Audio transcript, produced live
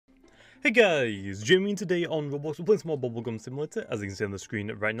Hey guys, Jamiy today on Roblox. We're playing some more Bubblegum Simulator, as you can see on the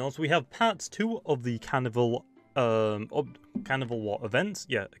screen right now. So we have part 2 of the Carnival, Carnival what event?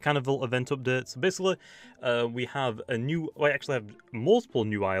 Yeah, Carnival event update. So basically, we have we actually have multiple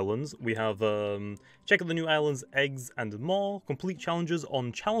new islands. We have, check out the new islands, eggs and more. Complete challenges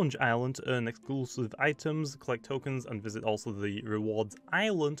on Challenge Island to earn exclusive items, collect tokens, and visit also the Rewards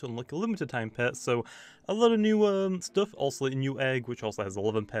Island to unlock a limited time pet. So a lot of new stuff. Also a new egg, which also has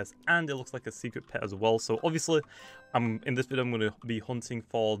 11 pets, and it looks like a secret pet as well. So obviously, in this video I'm going to be hunting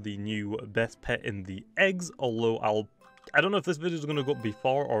for the new best pet in the eggs, although I don't know if this video is going to go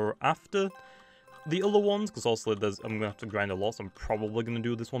before or after the other ones, because also I'm going to have to grind a lot, so I'm probably going to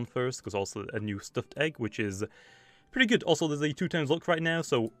do this one first, because also a new stuffed egg, which is pretty good. Also, there's a 2x luck right now,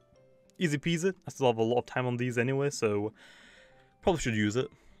 so easy peasy. I still have a lot of time on these anyway, so probably should use it.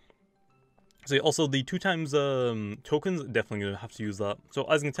 So yeah, also the 2x tokens, definitely going to have to use that. So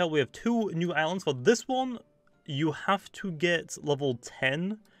as you can tell, we have 2 new islands. For this one, you have to get level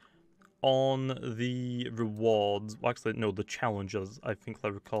 10 on the rewards. Well, actually, no, the challenges, I think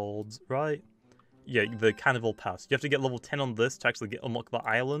they're called, right? Yeah, the Carnival Pass. You have to get level 10 on this to actually unlock the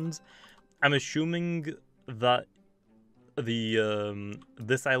island. I'm assuming that the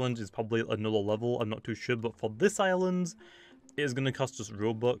this island is probably another level. I'm not too sure, but for this island, it is going to cost us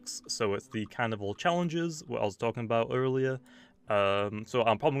Robux. So it's the Carnival challenges, what I was talking about earlier. So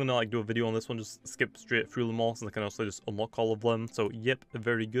I'm probably gonna do a video on this one, just skip straight through them all, so I can also just unlock all of them. So yep,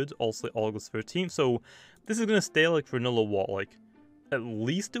 very good. Also August 13th. So this is gonna stay for another what, at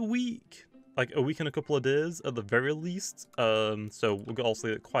least a week, a week and a couple of days at the very least. So we've got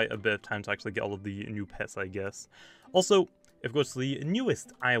also quite a bit of time to actually get all of the new pets, I guess. Also, if we go to the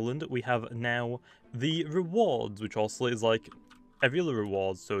newest island, we have now the rewards, which also is every other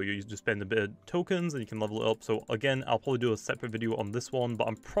reward. So you just spend a bit of tokens and you can level it up. So again, I'll probably do a separate video on this one, but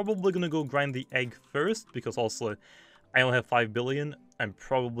I'm probably going to go grind the egg first, because also I only have 5 billion. I'm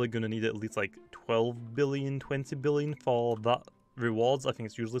probably going to need at least 12 billion, 20 billion for that rewards. I think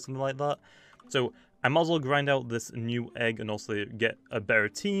it's usually something like that. So I might as well grind out this new egg and also get a better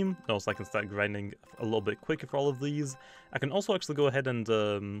team. And also I can start grinding a little bit quicker for all of these. I can also actually go ahead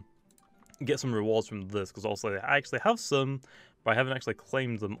and get some rewards from this, because also I actually have some, but I haven't actually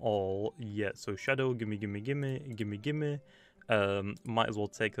claimed them all yet. So Shadow, gimme. Might as well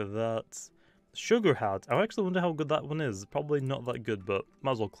take that. Sugar Hat, I actually wonder how good that one is. Probably not that good, but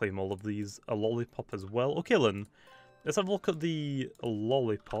might as well claim all of these. A Lollipop as well. Okay then, let's have a look at the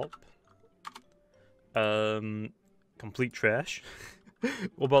Lollipop. Complete trash.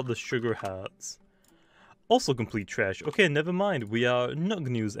 What about the Sugar Hats? Also complete trash. Okay, never mind. We are not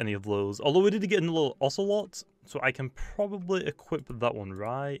going to use any of those. Although we did get a little Ocelot, so I can probably equip that one,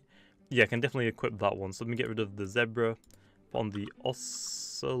 right? Yeah, I can definitely equip that one. So let me get rid of the Zebra, put on the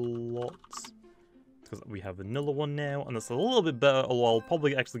Ocelot, because we have another one now, and that's a little bit better, although I'll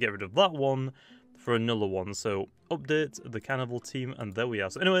probably actually get rid of that one for another one. So update the Carnival team, and there we are.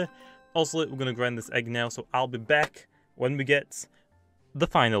 So anyway, also we're going to grind this egg now, so I'll be back when we get the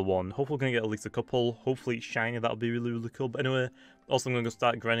final one. Hopefully we're going to get at least a couple. Hopefully it's shiny. That'll be really, really cool. But anyway, also I'm going to go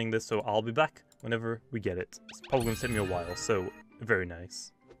start grinding this, so I'll be back whenever we get it. It's probably going to take me a while, so very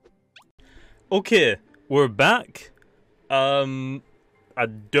nice. Okay, we're back. I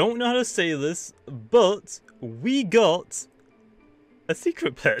don't know how to say this, but we got a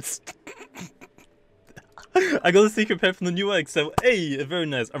secret pet. I got a secret pet from the new egg, so hey, very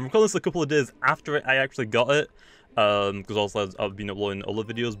nice. I'm recording this a couple of days after I actually got it. Because also I've been uploading other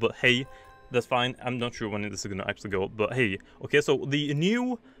videos, but hey, that's fine. I'm not sure when this is going to actually go up, but hey. Okay, so the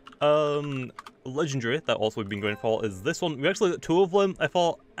new legendary that also we've been going for is this one. We actually got 2 of them. I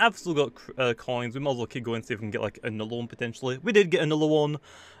thought I've still got coins. We might as well keep going, see if we can get another one potentially. We did get another one.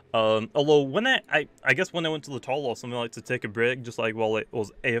 Although when I guess when I went to the toilet or something, to take a break, just while it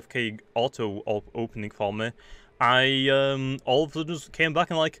was AFK auto opening for me, I all of a sudden just came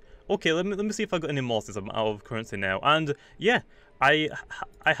back and okay, let me see if I got any more since I'm out of currency now. And yeah, I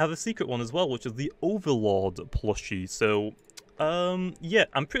have a secret one as well, which is the Overlord plushie. So yeah,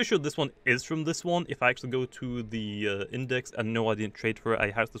 I'm pretty sure this one is from this one. If I actually go to the index, and no, I didn't trade for it.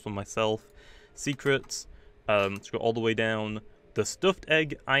 I hatched this one myself. Secrets. Let's go all the way down. The stuffed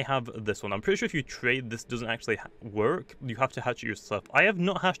egg, I have this one. I'm pretty sure if you trade, this doesn't actually work. You have to hatch it yourself. I have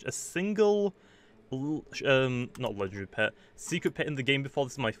not hatched a single not legendary pet, secret pet in the game before.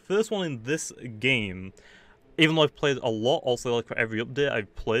 This is my first one in this game, even though I've played a lot. Also, for every update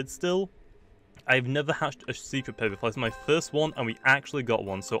I've played still, I've never hatched a secret pet before. It's my first one, and we actually got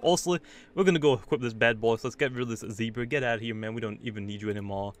one. So also, we're gonna go equip this bad boy. So let's get rid of this zebra. Get out of here, man. We don't even need you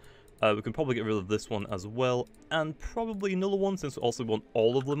anymore. We can probably get rid of this one as well, and probably another one since we also want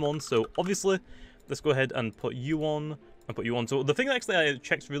all of them on. So obviously, let's go ahead and put you on, and put you on. So the thing actually I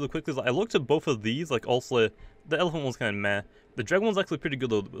checked really quickly is that I looked at both of these, like also, the elephant one's kind of meh. The dragon one's actually pretty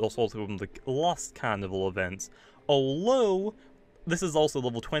good though, also from the last carnival event. Although, this is also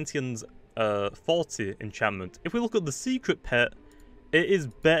level 20 and 40 enchantment. If we look at the secret pet, it is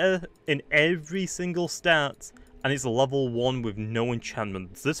better in every single stat, and it's level 1 with no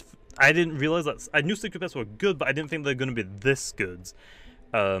enchantments. This, I didn't realize that. I knew secret pets were good, but I didn't think they're going to be this good.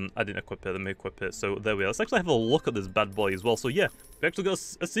 I didn't equip it, let me equip it, so there we are. Let's actually have a look at this bad boy as well. So yeah, we actually got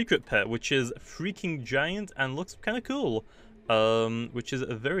a secret pet, which is freaking giant and looks kind of cool. Which is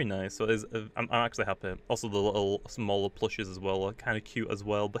very nice, so I'm actually happy. Also the little smaller plushes as well are kind of cute as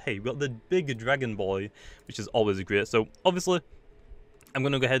well, but hey, we got the big dragon boy, which is always great. So obviously, I'm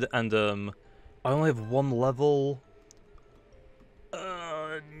gonna go ahead and, I only have one level.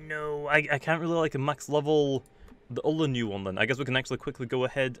 No, I can't really like a max level the other new one then. I guess we can actually quickly go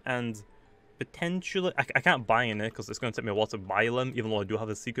ahead and potentially, I can't buy in it because it's going to take me a while to buy them, even though I do have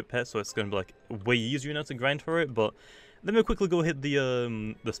a secret pet, so it's going to be like way easier now to grind for it. But let me quickly go hit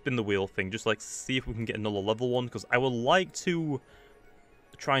the spin the wheel thing, just like see if we can get another level one, because I would like to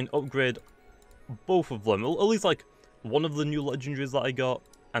try and upgrade both of them, at least like one of the new legendaries that I got,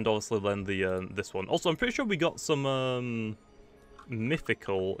 and obviously then the this one. Also, I'm pretty sure we got some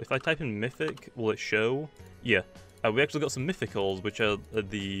mythical. If I type in mythic, will it show? Yeah, we actually got some mythicals, which are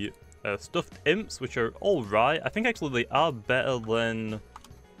the stuffed imps, which are alright. I think actually they are better than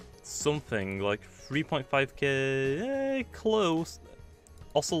something like 3.5k, close.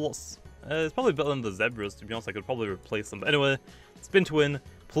 Also lots, it's probably better than the zebras, to be honest. I could probably replace them. But anyway, spin to win,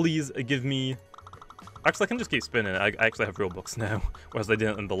 please give me... Actually, I can just keep spinning. I actually have Robux now, whereas I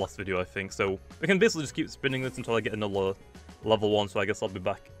didn't in the last video, I think. So we can basically just keep spinning this until I get another level 1, so I guess I'll be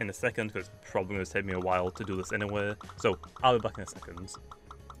back in a second, because it's probably going to take me a while to do this anyway. So I'll be back in a second.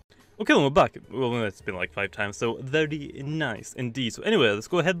 Okay, then we're back. Well, it's been like 5 times, so very nice indeed. So anyway, let's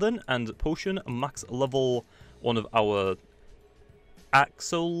go ahead then and potion max level one of our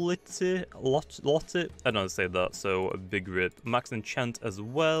Axolotl, I don't know how to say that, so a big rip. Max enchant as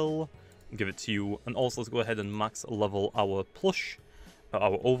well, give it to you. And also let's go ahead and max level our plush,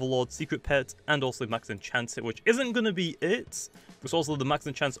 our overlord secret pet, and also max enchant it, which isn't going to be it, because also the max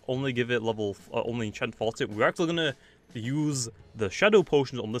enchants only give it level, only enchant 40. We're actually going to use the shadow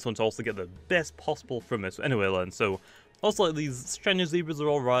potions on this one to also get the best possible from it. So anyway then, so also like these shiny zebras are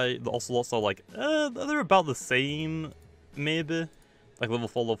alright, the ocelots are like, they're about the same, maybe, like level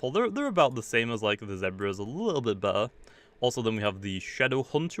 4, level 4, they're about the same as like the zebras, a little bit better. Also then we have the Shadow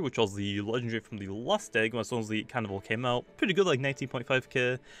Hunter, which was the legendary from the last egg, as soon as the carnival came out, pretty good, like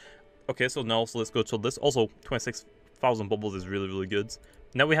 19.5k. Okay, so now let's go to this, also 26,000 bubbles is really, really good.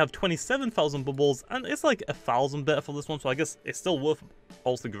 Now we have 27,000 bubbles, and it's like 1,000 better for this one, so I guess it's still worth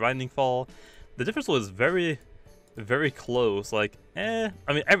also grinding for. The difference was very, very close, like, I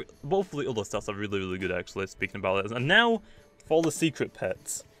mean, both of the other stats are really, really good, actually, speaking about it. And now, for the secret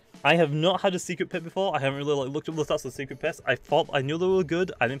pets. I have not had a secret pet before, I haven't really like looked up the stats of secret pets. I thought I knew they were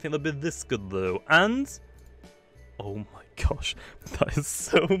good, I didn't think they'd be this good though, and... oh my gosh, that is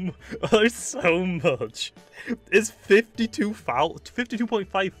so much. It's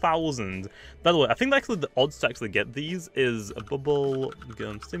 52.5 thousand. By the way, I think actually the odds to actually get these is a bubble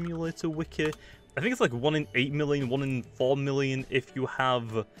game simulator wiki. I think it's like 1 in 8 million, 1 in 4 million if you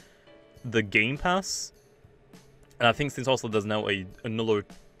have the Game Pass. And I think since also there's now another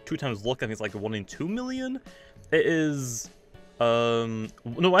 2 times luck, I think it's like 1 in 2 million. It is,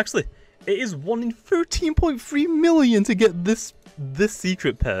 no, actually, it is 1 in 13.3 million to get this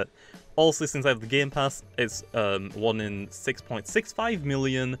secret pet. Also, since I have the Game Pass, it's 1 in 6.65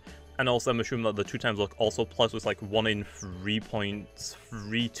 million, and also I'm assuming that the 2 times luck also plus was like 1 in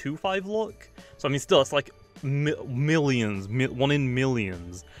 3.325 luck. So I mean, still, it's like millions, 1 in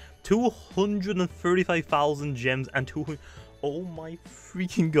millions. 235,000 gems and 200. Oh my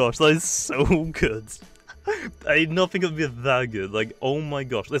freaking gosh, that is so good. I did not think it would be that good. Like, oh my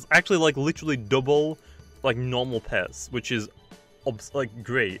gosh, it's actually like literally double like normal pets, which is like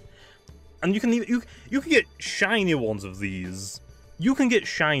great. And you can get shiny ones of these. You can get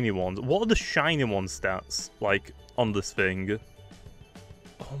shiny ones. What are the shiny one stats like on this thing?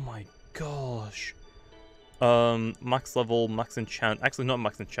 Oh my gosh. Max level, max enchant. Actually, not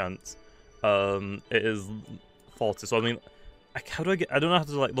max enchant. It is 40. So I mean, how do I don't know how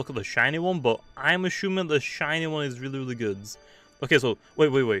to like look at the shiny one, but I'm assuming the shiny one is really, really good. Okay, so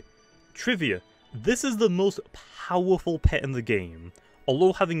wait. Trivia. This is the most powerful pet in the game.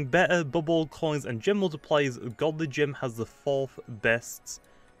 Although having better bubble coins and gem multipliers, Godly Gem has the 4th best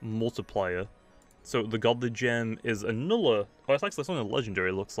multiplier. So the godly gem is another. Oh, it's actually something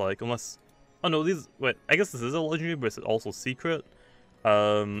legendary. Looks like, unless. Oh no, these. Wait, I guess this is a legendary, but it's also secret.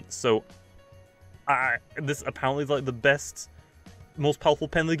 So. This apparently is like the best, most powerful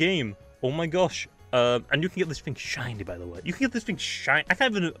pen in the game. Oh my gosh. And you can get this thing shiny, by the way. You can get this thing shiny. I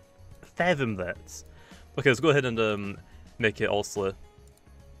can't even fathom that. Okay, let's go ahead and make it also.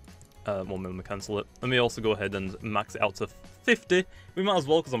 Well, let me cancel it. Let me also go ahead and max it out to 50. We might as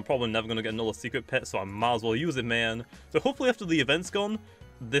well, because I'm probably never going to get another secret pet, so I might as well use it, man. So hopefully after the event's gone,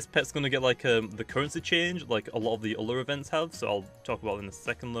 this pet's going to get like the currency change, like a lot of the other events have. So I'll talk about it in a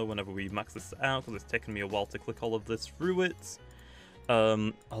second though, whenever we max this out, because it's taken me a while to click all of this through it.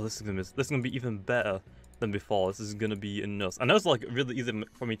 Oh, this is gonna be even better than before. This is gonna be nuts. I know it's like really easy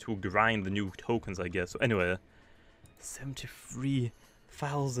for me to grind the new tokens, I guess. So anyway,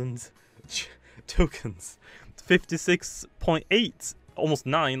 73,000 tokens, 56.8, almost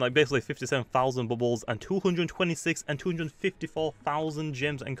 9, like basically 57,000 bubbles, and 226 and 254,000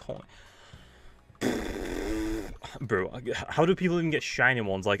 gems and coins. Bro, how do people even get shiny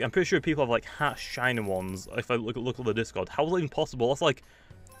ones? Like, I'm pretty sure people have like shiny ones. If I look at the Discord, how is that even possible? That's like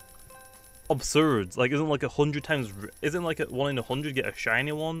absurd. Like, isn't like 100 times? Isn't like a 1 in 100 get a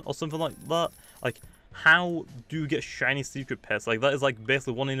shiny one or something like that? Like, how do you get shiny secret pets? Like, that is like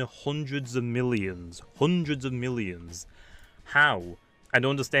basically 1 in hundreds of millions. Hundreds of millions. How? I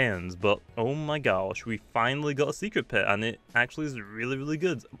don't understand, but oh my gosh, we finally got a secret pet, and it actually is really, really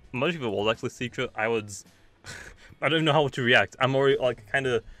good. Most of it was actually secret. I don't even know how to react. I'm already like kind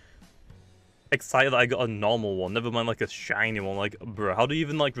of excited that I got a normal one, never mind like a shiny one. Like, bro, how do you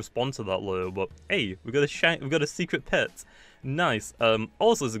even like respond to that, Leo? But hey, we got a secret pet. Nice.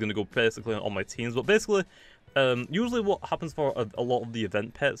 Also, this is gonna go basically on all my teams, but basically, usually what happens for a lot of the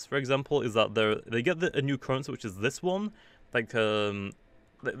event pets, for example, is that they get a new currency, which is this one. Like,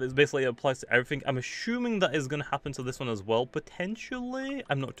 it basically applies to everything. I'm assuming that is gonna happen to this one as well, potentially.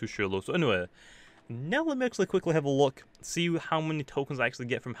 I'm not too sure though. So anyway. Now let me actually quickly have a look, see how many tokens I actually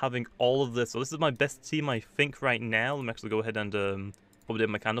get from having all of this. So this is my best team, I think, right now. Let me actually go ahead and update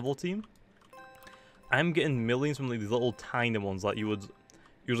my carnival team. I'm getting millions from these little tiny ones that you would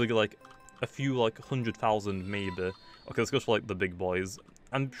usually get like a few, like 100,000 maybe. Okay, let's go for like the big boys.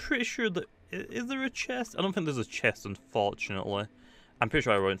 I'm pretty sure that, is there a chest? I don't think there's a chest, unfortunately. I'm pretty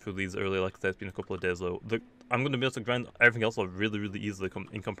sure I went through these earlier, like it's been a couple of days though. I'm going to be able to grind everything else really, really easily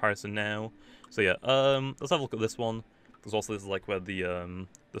in comparison now. So yeah, let's have a look at this one. Because also this is like where the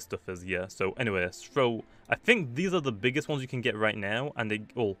stuff is, yeah. So anyway, so I think these are the biggest ones you can get right now. And they,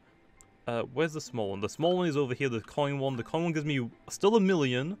 where's the small one? The small one is over here, the coin one. The coin one gives me still 1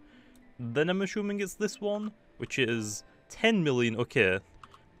 million. Then I'm assuming it's this one, which is 10 million. Okay,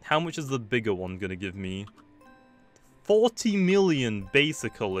 how much is the bigger one going to give me? 40 million,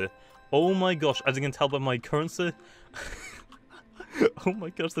 basically. Oh my gosh, as you can tell by my currency. Oh my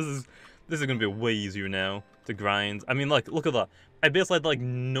gosh, this is gonna be way easier now to grind. I mean, like, look at that. I basically had like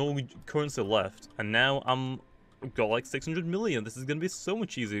no currency left, and now got like 600 million. This is gonna be so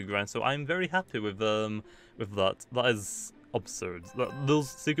much easier to grind. So I'm very happy with that. That is absurd. Those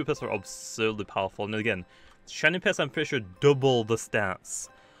secret pets are absurdly powerful. And again, shiny pets, I'm pretty sure double the stats.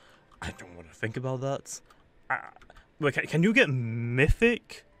 I don't want to think about that. Wait, can you get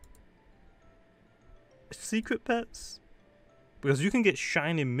mythic secret pets? Because you can get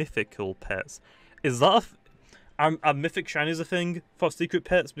shiny mythical pets. Is that a mythic shiny is a thing for secret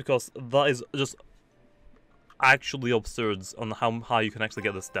pets? Because that is just actually absurd on how high you can actually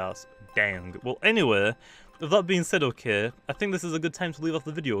get the stats. Dang. Well, anyway, with that being said, okay, I think this is a good time to leave off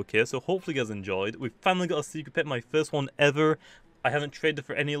the video, okay? So hopefully you guys enjoyed. We finally got a secret pet, my first one ever. I haven't traded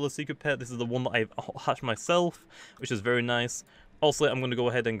for any other secret pet. This is the one that I've hatched myself, which is very nice. Also, I'm going to go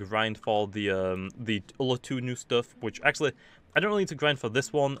ahead and grind for the other 2 new stuff, which actually, I don't really need to grind for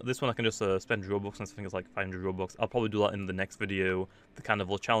this one. This one I can just spend Robux, and I think it's like 500 Robux. I'll probably do that in the next video, the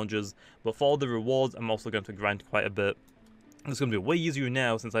carnival challenges. But for all the rewards, I'm also going to grind quite a bit. It's going to be way easier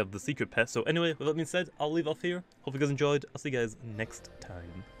now since I have the secret pet. So anyway, with that being said, I'll leave off here. Hope you guys enjoyed. I'll see you guys next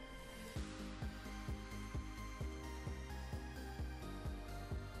time.